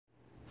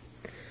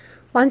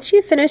Once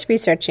you finish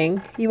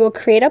researching, you will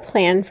create a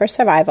plan for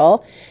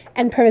survival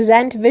and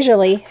present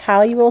visually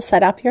how you will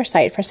set up your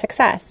site for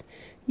success.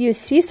 Use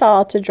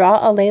Seesaw to draw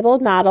a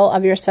labeled model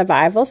of your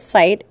survival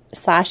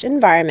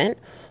site/environment,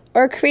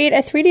 or create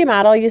a 3D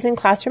model using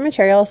classroom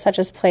materials such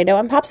as Play-Doh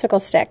and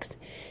popsicle sticks.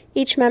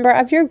 Each member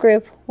of your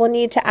group will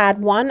need to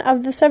add one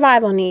of the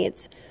survival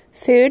needs: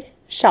 food,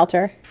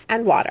 shelter,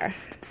 and water.